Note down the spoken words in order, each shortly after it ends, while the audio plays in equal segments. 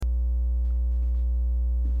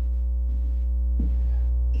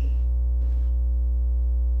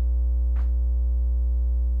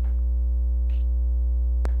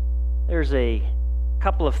there's a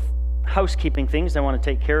couple of housekeeping things I want to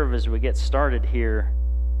take care of as we get started here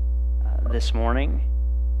this morning.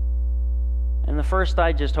 And the first,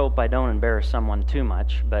 I just hope I don't embarrass someone too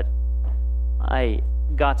much, but I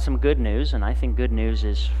got some good news, and I think good news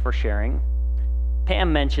is for sharing.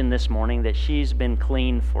 Pam mentioned this morning that she's been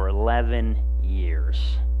clean for 11 years.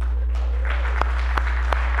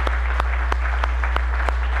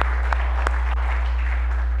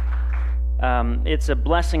 It's a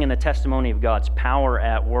blessing and a testimony of God's power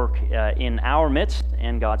at work in our midst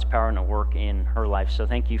and God's power at work in her life. So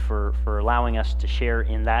thank you for allowing us to share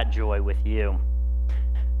in that joy with you.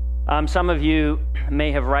 Some of you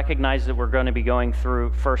may have recognized that we're going to be going through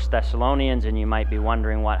 1 Thessalonians, and you might be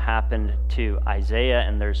wondering what happened to Isaiah,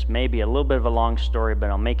 and there's maybe a little bit of a long story, but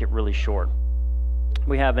I'll make it really short.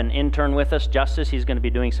 We have an intern with us, Justice. He's going to be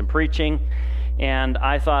doing some preaching. And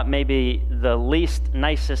I thought maybe the least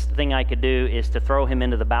nicest thing I could do is to throw him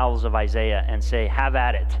into the bowels of Isaiah and say, have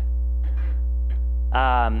at it.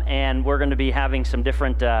 And we're going to be having some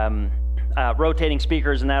different rotating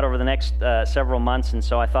speakers and that over the next several months. And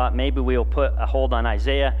so I thought maybe we'll put a hold on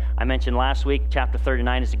Isaiah. I mentioned last week, chapter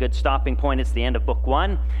 39 is a good stopping point. It's the end of book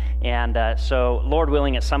 1. And so Lord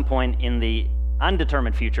willing, at some point in the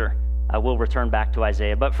undetermined future, we'll return back to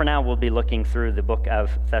Isaiah. But for now, we'll be looking through the book of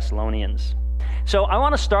Thessalonians. So I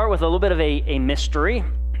want to start with a little bit of a mystery.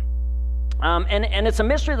 And it's a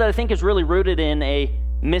mystery that I think is really rooted in a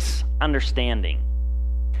misunderstanding.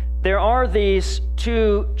 There are these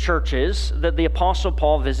two churches that the Apostle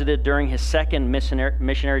Paul visited during his second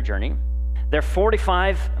missionary journey. They're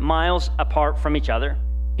 45 miles apart from each other.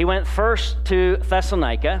 He went first to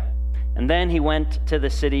Thessalonica, and then he went to the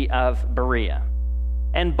city of Berea.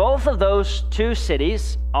 And both of those two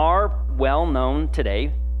cities are well known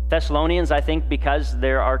today. Thessalonians, I think, because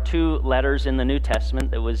there are 2 letters in the New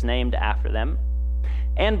Testament that was named after them.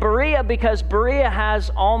 And Berea, because Berea has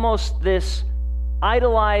almost this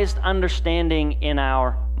idolized understanding in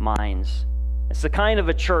our minds. It's the kind of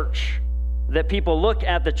a church that people look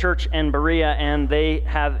at the church in Berea and they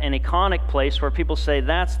have an iconic place where people say,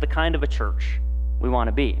 that's the kind of a church we want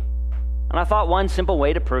to be. And I thought one simple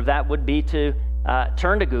way to prove that would be to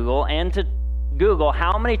turn to Google and to Google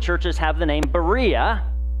how many churches have the name Berea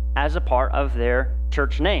as a part of their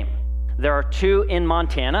church name. There are 2 in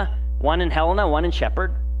Montana, 1 in Helena, 1 in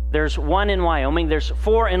Shepherd. There's 1 in Wyoming. There's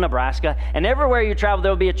 4 in Nebraska. And everywhere you travel,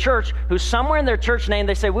 there will be a church who somewhere in their church name,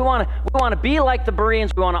 they say, we want to be like the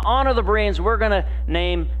Bereans. We want to honor the Bereans. We're going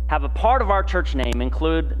to have a part of our church name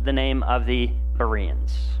include the name of the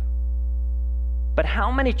Bereans. But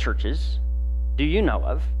how many churches do you know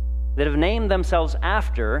of that have named themselves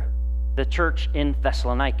after the church in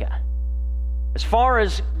Thessalonica? As far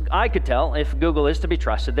as I could tell, if Google is to be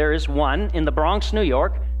trusted, there is 1 in the Bronx, New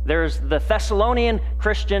York. There's the Thessalonian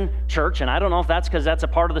Christian Church, and I don't know if that's because that's a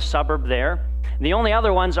part of the suburb there. The only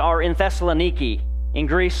other ones are in Thessaloniki, in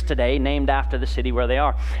Greece today, named after the city where they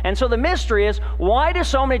are. And so the mystery is, why do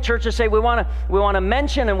so many churches say we want to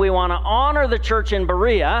mention and we want to honor the church in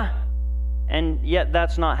Berea, and yet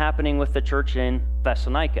that's not happening with the church in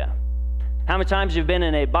Thessalonica? How many times you've been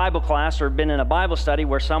in a Bible class or been in a Bible study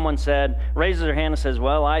where someone raises their hand and says,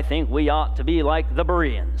 well, I think we ought to be like the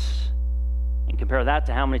Bereans. And compare that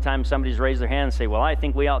to how many times somebody's raised their hand and say, well, I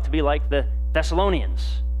think we ought to be like the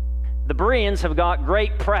Thessalonians. The Bereans have got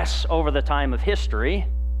great press over the time of history,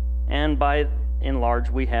 and by and large,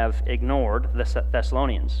 we have ignored the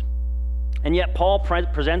Thessalonians. And yet Paul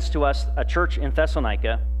presents to us a church in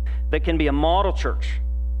Thessalonica that can be a model church,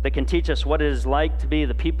 that can teach us what it is like to be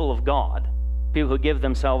the people of God, people who give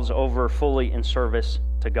themselves over fully in service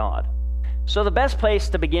to God. So the best place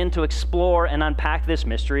to begin to explore and unpack this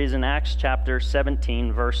mystery is in Acts chapter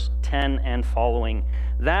 17, verse 10 and following.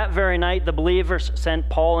 That very night, the believers sent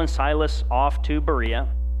Paul and Silas off to Berea,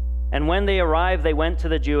 and when they arrived, they went to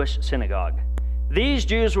the Jewish synagogue. These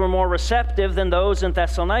Jews were more receptive than those in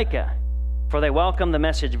Thessalonica, for they welcomed the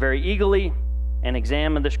message very eagerly and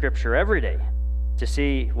examined the scripture every day to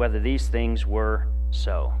see whether these things were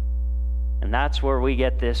so. And that's where we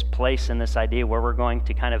get this place and this idea where we're going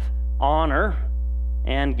to kind of honor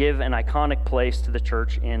and give an iconic place to the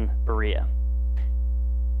church in Berea.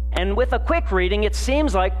 And with a quick reading, it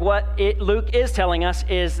seems like what Luke is telling us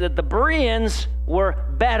is that the Bereans were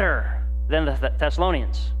better than the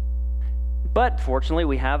Thessalonians. But fortunately,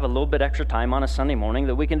 we have a little bit extra time on a Sunday morning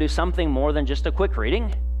that we can do something more than just a quick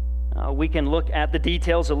reading. We can look at the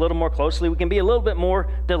details a little more closely. We can be a little bit more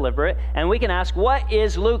deliberate. And we can ask, what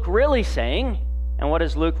is Luke really saying? And what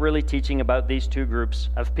is Luke really teaching about these two groups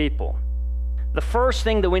of people? The first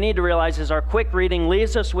thing that we need to realize is our quick reading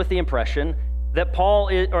leaves us with the impression that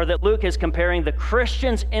that Luke is comparing the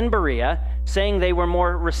Christians in Berea, saying they were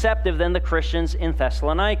more receptive than the Christians in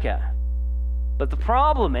Thessalonica. But the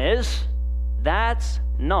problem is, that's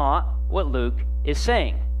not what Luke is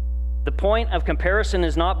saying. The point of comparison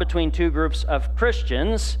is not between two groups of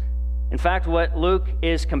Christians. In fact, what Luke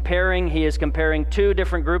is comparing, he is comparing two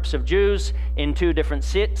different groups of Jews in two different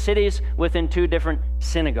cities within two different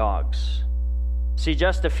synagogues. See,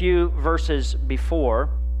 just a few verses before,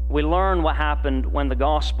 we learn what happened when the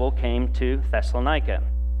gospel came to Thessalonica.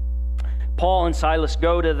 Paul and Silas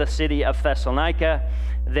go to the city of Thessalonica.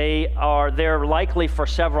 They are there likely for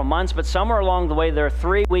several months, but somewhere along the way, there are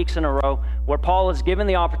 3 weeks in a row where Paul is given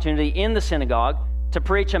the opportunity in the synagogue to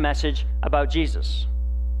preach a message about Jesus.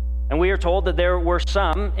 And we are told that there were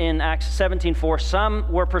some, in Acts 17:4,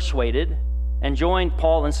 some were persuaded and joined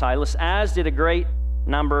Paul and Silas, as did a great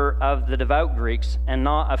number of the devout Greeks and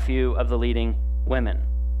not a few of the leading women.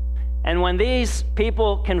 And when these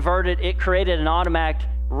people converted, it created an automatic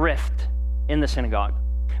rift in the synagogue.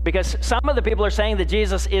 Because some of the people are saying that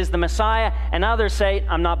Jesus is the Messiah, and others say,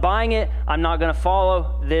 I'm not buying it, I'm not going to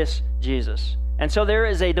follow this Jesus. And so there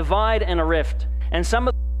is a divide and a rift. And some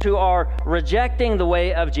of those who are rejecting the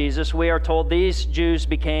way of Jesus, we are told these Jews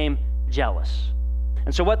became jealous.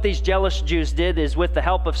 And so what these jealous Jews did is, with the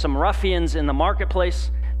help of some ruffians in the marketplace,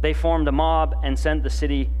 they formed a mob and sent the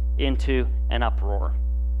city into an uproar.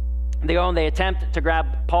 They go and they attempt to grab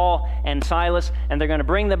Paul and Silas, and they're going to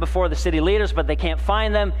bring them before the city leaders, but they can't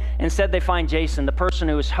find them. Instead, they find Jason, the person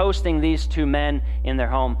who is hosting these two men in their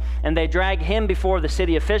home. And they drag him before the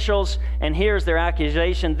city officials, and here's their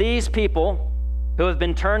accusation. These people who have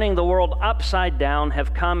been turning the world upside down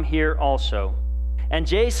have come here also. And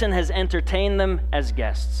Jason has entertained them as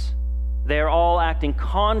guests. They are all acting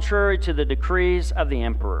contrary to the decrees of the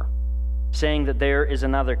emperor, saying that there is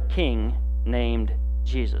another king named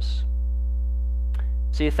Jesus.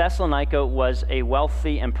 See, Thessalonica was a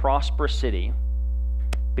wealthy and prosperous city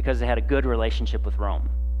because they had a good relationship with Rome.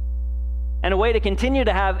 And a way to continue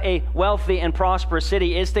to have a wealthy and prosperous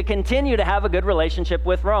city is to continue to have a good relationship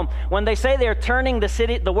with Rome. When they say they're turning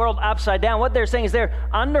the world upside down, what they're saying is they're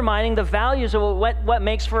undermining the values of what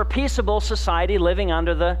makes for a peaceable society living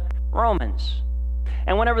under the Romans.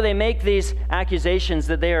 And whenever they make these accusations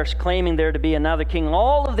that they are claiming there to be another king,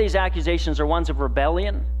 all of these accusations are ones of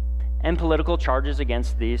rebellion and political charges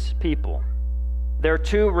against these people. There are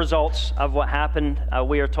two results of what happened.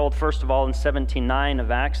 We are told, first of all, in 17:9 of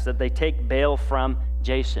Acts, that they take bail from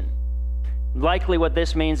Jason. Likely what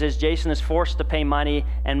this means is Jason is forced to pay money,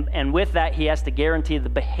 and with that he has to guarantee the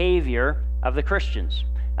behavior of the Christians.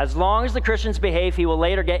 As long as the Christians behave, he will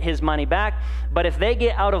later get his money back. But if they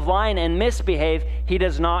get out of line and misbehave, he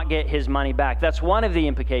does not get his money back. That's one of the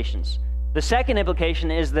implications. The second implication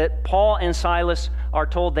is that Paul and Silas are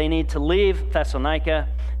told they need to leave Thessalonica.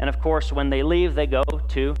 And of course, when they leave, they go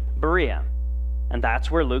to Berea. And that's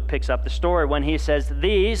where Luke picks up the story when he says,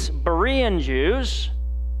 these Berean Jews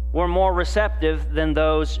were more receptive than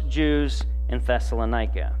those Jews in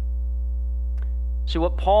Thessalonica. See,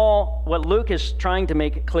 what Luke is trying to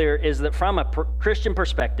make it clear is that from a Christian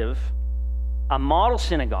perspective, a model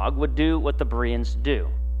synagogue would do what the Bereans do.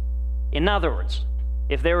 In other words,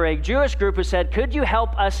 if there were a Jewish group who said, could you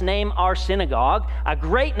help us name our synagogue? A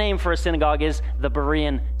great name for a synagogue is the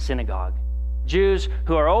Berean synagogue. Jews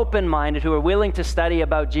who are open-minded, who are willing to study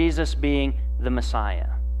about Jesus being the Messiah.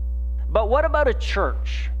 But what about a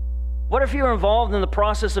church? What if you were involved in the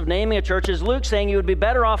process of naming a church? Is Luke saying you would be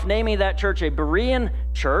better off naming that church a Berean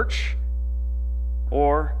church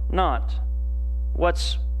or not?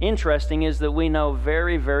 What's interesting is that we know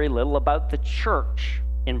very, very little about the church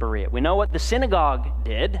in Berea. We know what the synagogue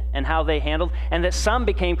did and how they handled, and that some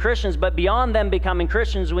became Christians, but beyond them becoming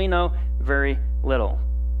Christians, we know very little.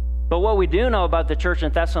 But what we do know about the church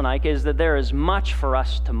in Thessalonica is that there is much for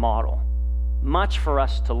us to model, much for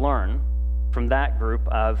us to learn from that group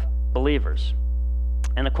of believers.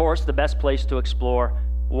 And of course, the best place to explore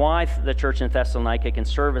why the church in Thessalonica can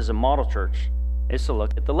serve as a model church is to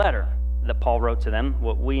look at the letter that Paul wrote to them,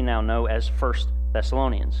 what we now know as 1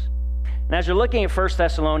 Thessalonians. And as you're looking at 1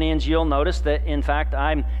 Thessalonians, you'll notice that, in fact,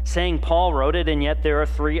 I'm saying Paul wrote it, and yet there are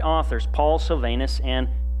three authors, Paul, Silvanus, and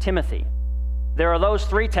Timothy. There are those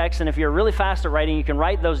three texts, and if you're really fast at writing, you can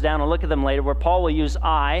write those down and look at them later, where Paul will use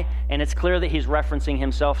I, and it's clear that he's referencing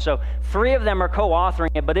himself. So three of them are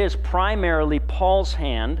co-authoring it, but it is primarily Paul's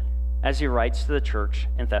hand as he writes to the church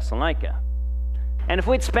in Thessalonica. And if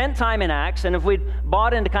we'd spent time in Acts, and if we'd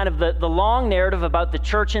bought into kind of the long narrative about the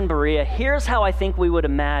church in Berea, here's how I think we would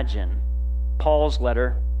imagine Paul's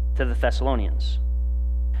letter to the Thessalonians.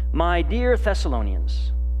 My dear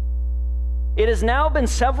Thessalonians, It has now been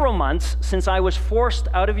several months since I was forced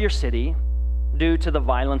out of your city due to the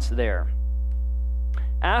violence there.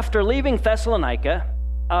 After leaving Thessalonica,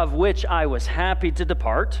 of which I was happy to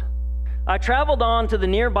depart, I traveled on to the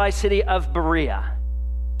nearby city of Berea,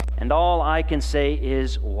 and all I can say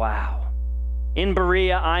is, wow. In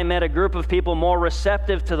Berea, I met a group of people more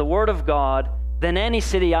receptive to the Word of God than any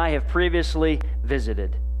city I have previously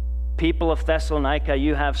visited. People of Thessalonica,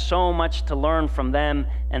 you have so much to learn from them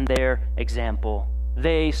and their example.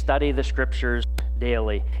 They study the Scriptures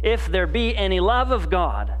daily. If there be any love of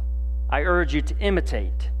God, I urge you to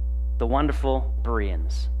imitate the wonderful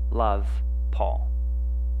Bereans. Love, Paul.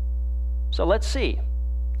 So let's see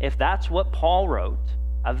if that's what Paul wrote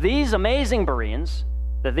of these amazing Bereans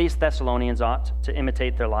that these Thessalonians ought to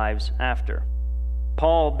imitate their lives after.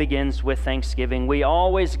 Paul begins with thanksgiving. We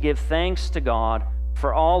always give thanks to God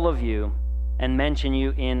for all of you and mention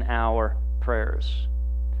you in our prayers.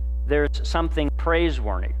 There's something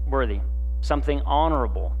praiseworthy, something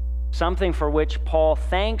honorable, something for which Paul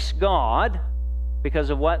thanks God because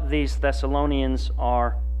of what these Thessalonians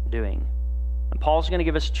are doing. And Paul's going to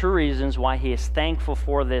give us two reasons why he is thankful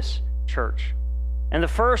for this church. And the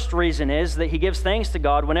first reason is that he gives thanks to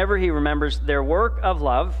God whenever he remembers their work of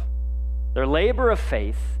love, their labor of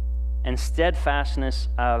faith, and steadfastness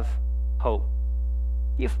of hope.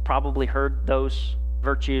 You've probably heard those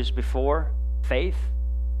virtues before: faith,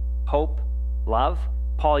 hope, love.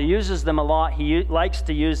 Paul uses them a lot. He likes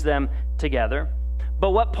to use them together.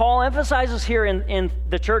 But what Paul emphasizes here in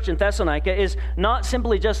the church in Thessalonica is not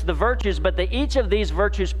simply just the virtues, but that each of these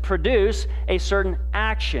virtues produce a certain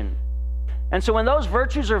action. And so when those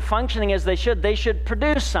virtues are functioning as they should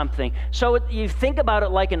produce something. So you think about it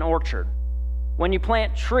like an orchard. When you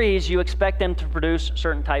plant trees, you expect them to produce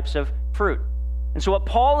certain types of fruit. And so what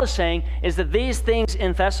Paul is saying is that these things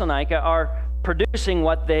in Thessalonica are producing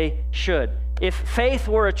what they should. If faith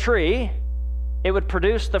were a tree, it would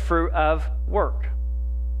produce the fruit of work.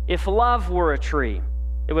 If love were a tree,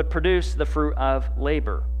 it would produce the fruit of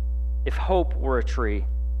labor. If hope were a tree,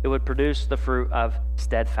 it would produce the fruit of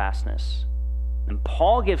steadfastness. And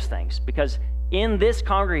Paul gives thanks because in this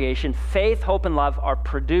congregation, faith, hope, and love are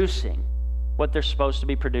producing what they're supposed to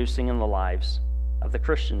be producing in the lives of the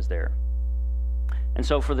Christians there. And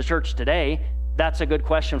so for the church today, that's a good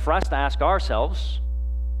question for us to ask ourselves.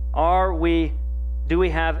 Do we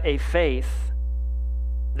have a faith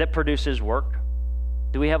that produces work?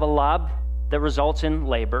 Do we have a love that results in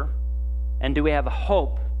labor? And do we have a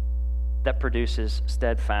hope that produces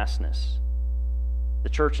steadfastness? The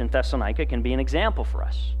church in Thessalonica can be an example for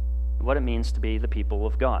us of what it means to be the people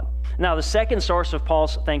of God. Now, the second source of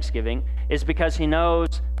Paul's thanksgiving is because he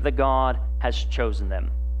knows that God has chosen them.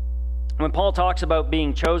 When Paul talks about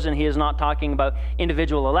being chosen, he is not talking about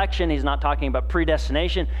individual election. He's not talking about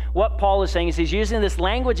predestination. What Paul is saying is he's using this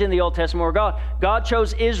language in the Old Testament where God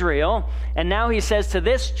chose Israel, and now he says to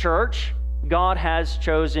this church, God has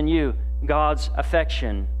chosen you. God's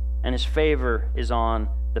affection and his favor is on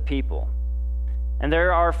the people. And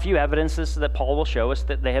there are a few evidences that Paul will show us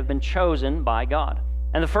that they have been chosen by God.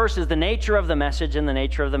 And the first is the nature of the message and the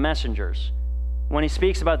nature of the messengers. When he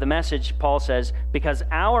speaks about the message, Paul says, because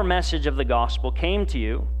our message of the gospel came to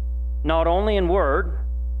you, not only in word,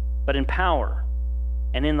 but in power,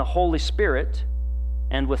 and in the Holy Spirit,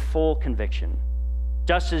 and with full conviction.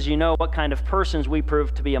 Just as you know what kind of persons we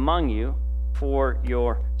proved to be among you for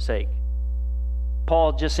your sake.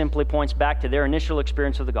 Paul just simply points back to their initial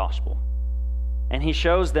experience of the gospel. And he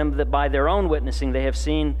shows them that by their own witnessing, they have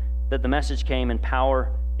seen that the message came in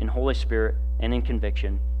power, in Holy Spirit, and in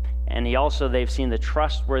conviction. And they've seen the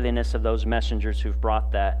trustworthiness of those messengers who've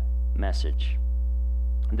brought that message.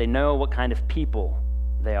 They know what kind of people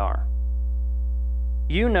they are.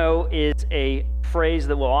 You know is a phrase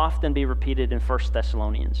that will often be repeated in 1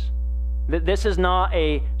 Thessalonians. This is not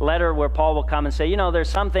a letter where Paul will come and say, there's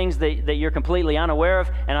some things that you're completely unaware of,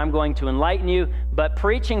 and I'm going to enlighten you. But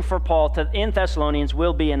preaching for Paul in Thessalonians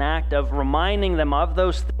will be an act of reminding them of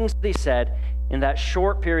those things that he said in that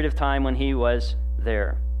short period of time when he was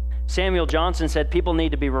there. Samuel Johnson said people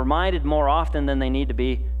need to be reminded more often than they need to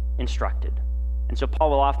be instructed. And so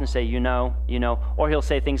Paul will often say, or he'll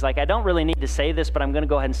say things like, I don't really need to say this, but I'm going to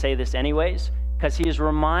go ahead and say this anyways, because he is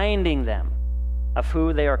reminding them of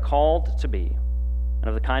who they are called to be and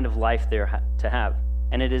of the kind of life they are to have.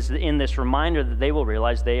 And it is in this reminder that they will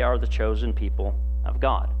realize they are the chosen people of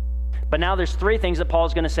God. But now there's three things that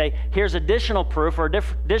Paul's going to say. Here's additional proof or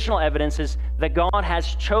additional evidences that God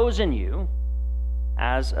has chosen you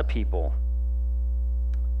as a people.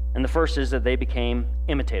 And the first is that they became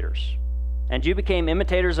imitators. And you became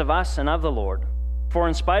imitators of us and of the Lord, For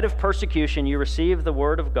in spite of persecution, you receive the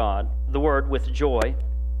word of God, the word with joy,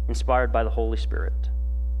 inspired by the Holy Spirit.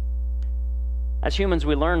 As humans,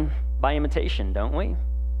 we learn by imitation, don't we?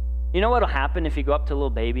 You know what will happen if you go up to a little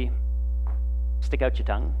baby, stick out your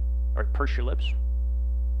tongue, or purse your lips?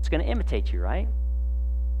 It's going to imitate you, right?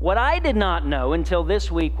 What I did not know until this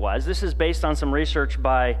week this is based on some research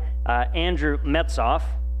by Andrew Metzoff,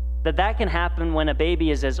 that can happen when a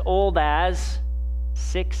baby is as old as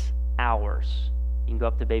 6 hours. You can go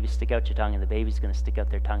up to the baby, stick out your tongue, and the baby's going to stick out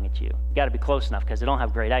their tongue at you. You got to be close enough because they don't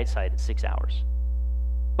have great eyesight at 6 hours.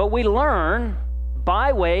 But we learn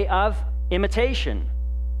by way of imitation.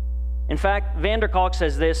 In fact, Van der Kolk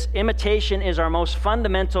says this: imitation is our most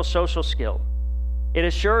fundamental social skill. It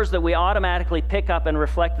assures that we automatically pick up and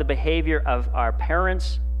reflect the behavior of our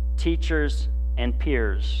parents, teachers, and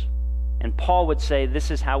peers. And Paul would say this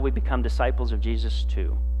is how we become disciples of Jesus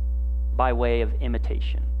too, by way of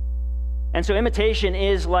imitation. And so imitation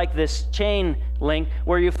is like this chain link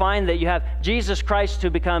where you find that you have Jesus Christ who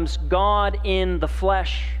becomes God in the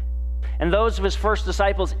flesh. And those of his first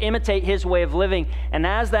disciples imitate his way of living. And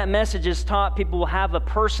as that message is taught, people will have a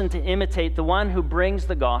person to imitate, the one who brings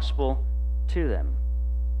the gospel to them.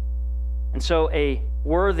 And so a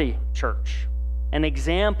worthy church, an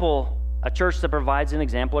example, a church that provides an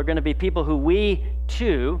example, are going to be people who we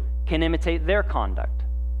too can imitate their conduct,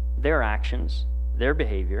 their actions, their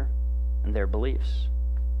behavior, and their beliefs.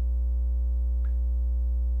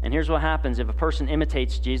 And here's what happens. If a person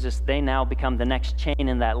imitates Jesus, they now become the next chain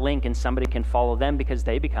in that link, and somebody can follow them because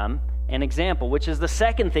they become an example, which is the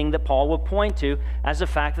second thing that Paul will point to as a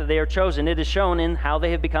fact that they are chosen. It is shown in how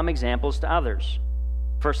they have become examples to others.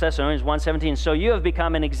 1 Thessalonians 1:17, so you have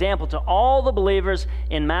become an example to all the believers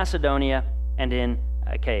in Macedonia and in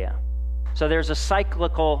Achaia. So there's a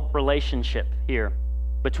cyclical relationship here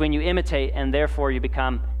between you imitate and therefore you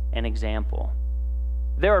become an example.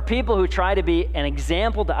 There are people who try to be an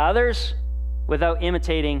example to others without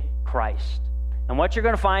imitating Christ. And what you're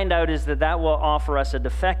going to find out is that will offer us a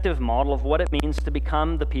defective model of what it means to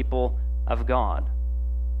become the people of God.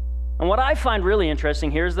 And what I find really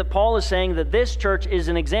interesting here is that Paul is saying that this church is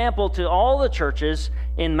an example to all the churches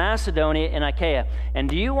in Macedonia and Achaia. And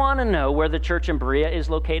do you want to know where the church in Berea is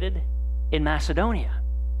located? In Macedonia.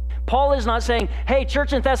 Paul is not saying, hey,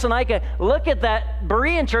 church in Thessalonica, look at that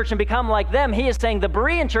Berean church and become like them. He is saying the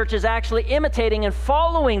Berean church is actually imitating and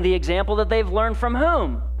following the example that they've learned from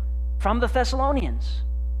whom? From the Thessalonians,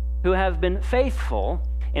 who have been faithful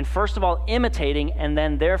in, first of all, imitating, and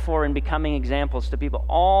then therefore in becoming examples to people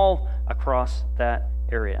all across that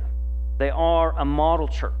area. They are a model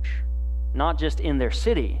church, not just in their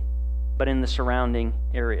city, but in the surrounding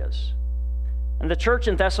areas. And the church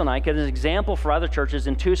in Thessalonica is an example for other churches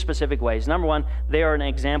in two specific ways. Number one, they are an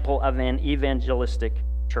example of an evangelistic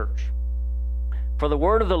church. For the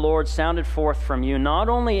word of the Lord sounded forth from you, not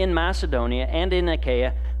only in Macedonia and in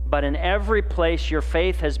Achaia, but in every place your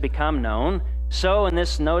faith has become known. So, in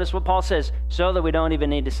this, notice what Paul says, so that we don't even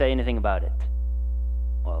need to say anything about it.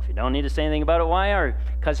 Well, if you don't need to say anything about it, why are you?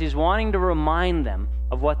 Because he's wanting to remind them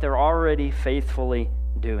of what they're already faithfully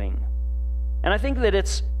doing. And I think that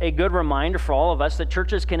it's a good reminder for all of us that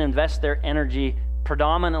churches can invest their energy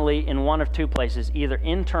predominantly in one of two places, either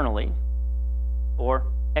internally or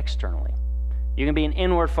externally. You can be an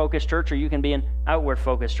inward-focused church or you can be an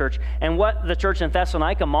outward-focused church. And what the church in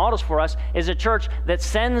Thessalonica models for us is a church that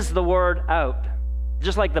sends the word out.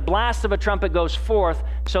 Just like the blast of a trumpet goes forth,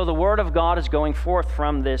 so the word of God is going forth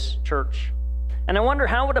from this church. And I wonder,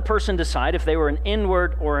 how would a person decide if they were an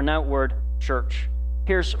inward or an outward church?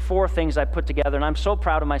 Here's 4 things I put together, and I'm so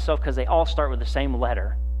proud of myself because they all start with the same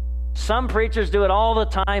letter. Some preachers do it all the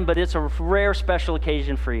time, but it's a rare special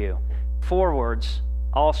occasion for you. 4 words,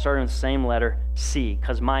 all starting with the same letter, C,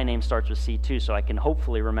 because my name starts with C too, so I can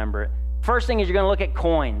hopefully remember it. First thing is you're going to look at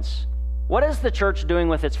coins. What is the church doing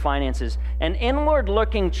with its finances? An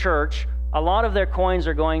inward-looking church, a lot of their coins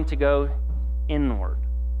are going to go inward.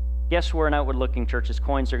 Guess where an outward-looking church's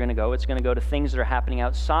coins are going to go? It's going to go to things that are happening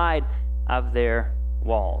outside of their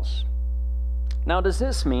walls. Now, does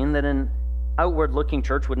this mean that an outward-looking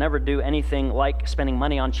church would never do anything like spending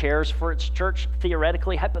money on chairs for its church,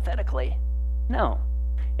 theoretically, hypothetically? No.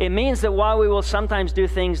 It means that while we will sometimes do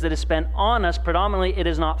things that is spent on us, predominantly it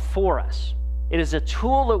is not for us. It is a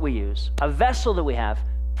tool that we use, a vessel that we have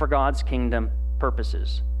for God's kingdom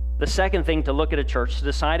purposes. The second thing to look at a church to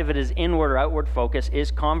decide if it is inward or outward focus is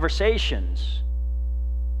conversations.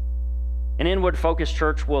 An inward-focused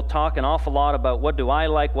church will talk an awful lot about what do I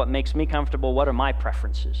like, what makes me comfortable, what are my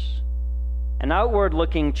preferences. An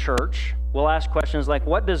outward-looking church will ask questions like,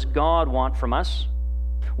 what does God want from us?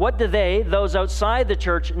 What do they, those outside the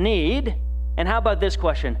church, need? And how about this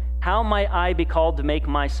question? How might I be called to make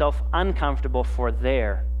myself uncomfortable for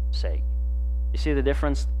their sake? You see the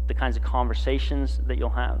difference, the kinds of conversations that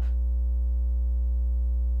you'll have?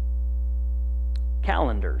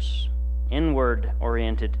 Calendars.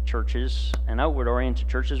 Inward-oriented churches and outward-oriented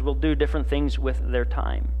churches will do different things with their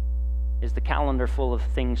time. Is the calendar full of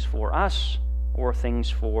things for us or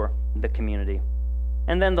things for the community?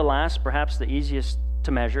 And then the last, perhaps the easiest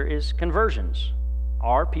to measure, is conversions.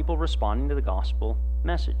 Are people responding to the gospel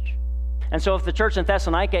message? And so if the church in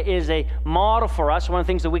Thessalonica is a model for us, one of the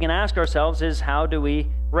things that we can ask ourselves is, how do we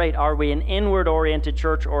rate? Are we an inward-oriented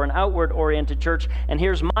church or an outward-oriented church? And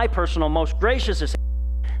here's my personal, most gracious assessment.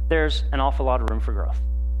 There's an awful lot of room for growth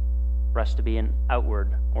for us to be an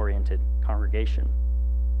outward-oriented congregation.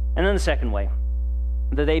 And then the second way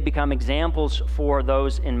that they become examples for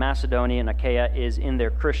those in Macedonia and Achaia is in their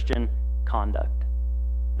Christian conduct.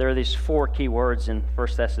 There are these 4 key words in 1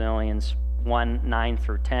 Thessalonians 1, 9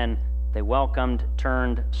 through 10. They welcomed,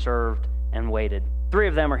 turned, served, and waited. 3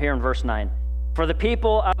 of them are here in verse 9. For the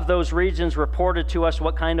people of those regions reported to us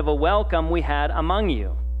what kind of a welcome we had among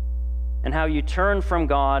you, and how you turned from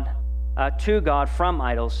God to God from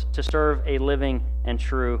idols to serve a living and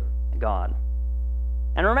true God.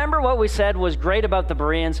 And remember what we said was great about the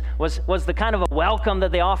Bereans was the kind of a welcome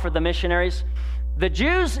that they offered the missionaries. The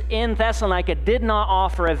Jews in Thessalonica did not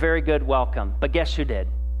offer a very good welcome, but guess who did?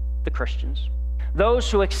 The Christians.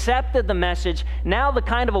 Those who accepted the message. Now the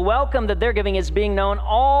kind of a welcome that they're giving is being known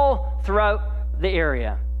all throughout the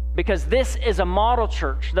area. Because this is a model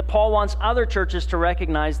church that Paul wants other churches to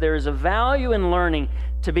recognize there is a value in learning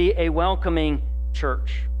to be a welcoming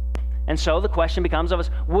church. And so the question becomes of us,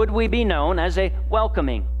 would we be known as a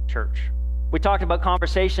welcoming church? We talked about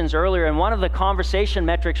conversations earlier, and one of the conversation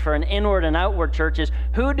metrics for an inward and outward church is,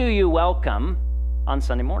 who do you welcome on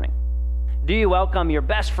Sunday morning? Do you welcome your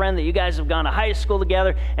best friend that you guys have gone to high school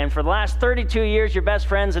together, and for the last 32 years you're best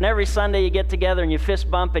friends, and every Sunday you get together and you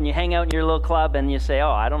fist bump and you hang out in your little club and you say,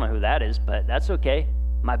 oh, I don't know who that is, but that's okay.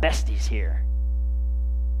 My bestie's here.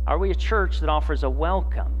 Are we a church that offers a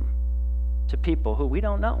welcome to people who we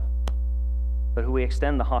don't know, but who we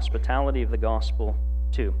extend the hospitality of the gospel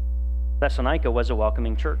to? Thessalonica was a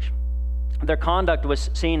welcoming church. Their conduct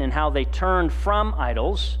was seen in how they turned from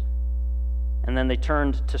idols, and then they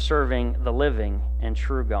turned to serving the living and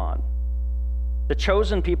true God. The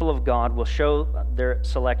chosen people of God will show their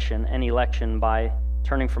selection and election by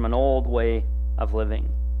turning from an old way of living.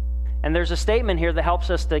 And there's a statement here that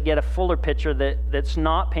helps us to get a fuller picture that's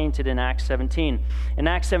not painted in Acts 17. In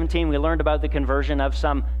Acts 17, we learned about the conversion of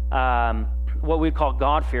some what we call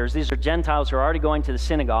God-fearers. These are Gentiles who are already going to the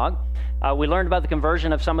synagogue. We learned about the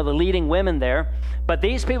conversion of some of the leading women there. But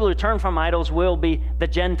these people who turn from idols will be the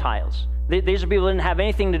Gentiles. These are people who didn't have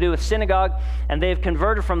anything to do with synagogue, and they've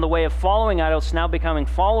converted from the way of following idols to now becoming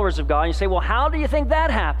followers of God. And you say, well, how do you think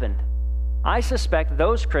that happened? I suspect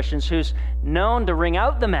those Christians who's known to ring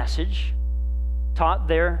out the message taught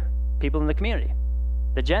their people in the community,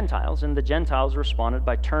 the Gentiles, and the Gentiles responded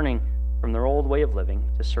by turning from their old way of living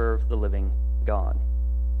to serve the living God.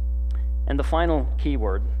 And the final key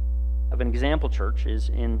word of an example church is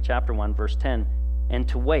in chapter 1, verse 10, and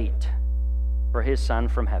to wait for his Son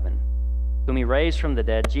from heaven, whom he raised from the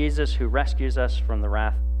dead, Jesus, who rescues us from the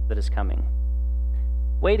wrath that is coming.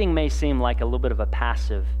 Waiting may seem like a little bit of a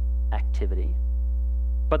passive activity,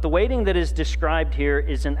 but the waiting that is described here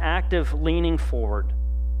is an active leaning forward.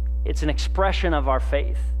 It's an expression of our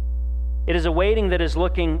faith. It is a waiting that is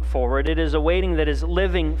looking forward. It is a waiting that is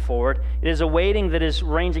living forward. It is a waiting that is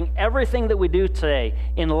arranging everything that we do today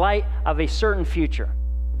in light of a certain future,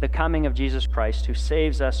 the coming of Jesus Christ, who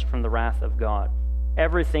saves us from the wrath of God.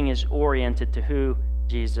 Everything is oriented to who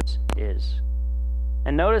Jesus is.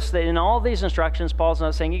 And notice that in all these instructions, Paul's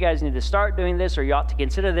not saying you guys need to start doing this, or you ought to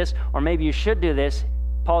consider this, or maybe you should do this.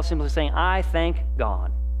 Paul's simply saying, I thank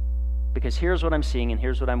God, because here's what I'm seeing and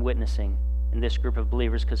here's what I'm witnessing in this group of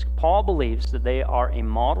believers, because Paul believes that they are a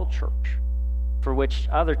model church for which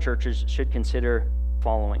other churches should consider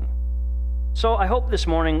following. So I hope this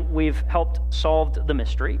morning we've helped solve the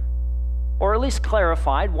mystery, or at least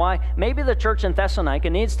clarified why maybe the church in Thessalonica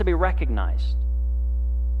needs to be recognized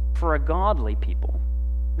for a godly people.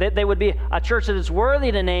 That they would be a church that is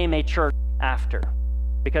worthy to name a church after,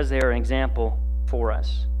 because they are an example for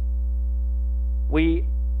us. We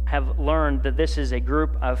have learned that this is a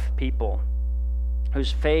group of people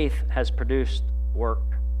whose faith has produced work.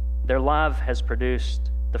 Their love has produced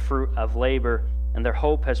the fruit of labor, and their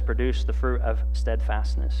hope has produced the fruit of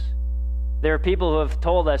steadfastness. There are people who have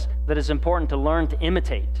told us that it's important to learn to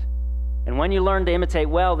imitate. And when you learn to imitate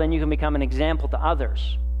well, then you can become an example to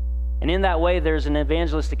others. And in that way, there's an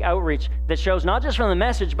evangelistic outreach that shows not just from the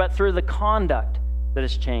message, but through the conduct that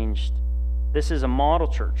has changed. This is a model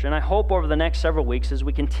church. And I hope over the next several weeks, as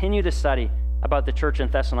we continue to study about the church in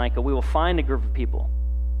Thessalonica, we will find a group of people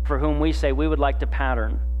for whom we say we would like to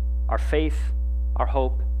pattern our faith, our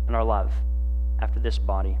hope, and our love after this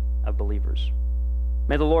body of believers.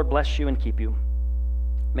 May the Lord bless you and keep you.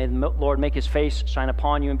 May the Lord make his face shine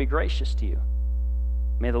upon you and be gracious to you.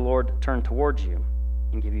 May the Lord turn towards you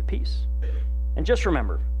and give you peace. And just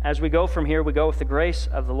remember, as we go from here, we go with the grace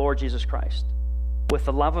of the Lord Jesus Christ, with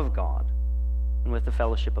the love of God, and with the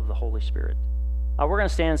fellowship of the Holy Spirit. We're going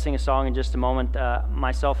to stand and sing a song in just a moment.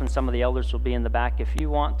 Myself and some of the elders will be in the back. If you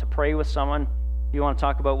want to pray with someone, if you want to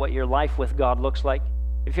talk about what your life with God looks like,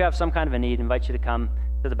 if you have some kind of a need, I invite you to come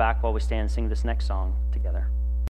to the back while we stand and sing this next song together.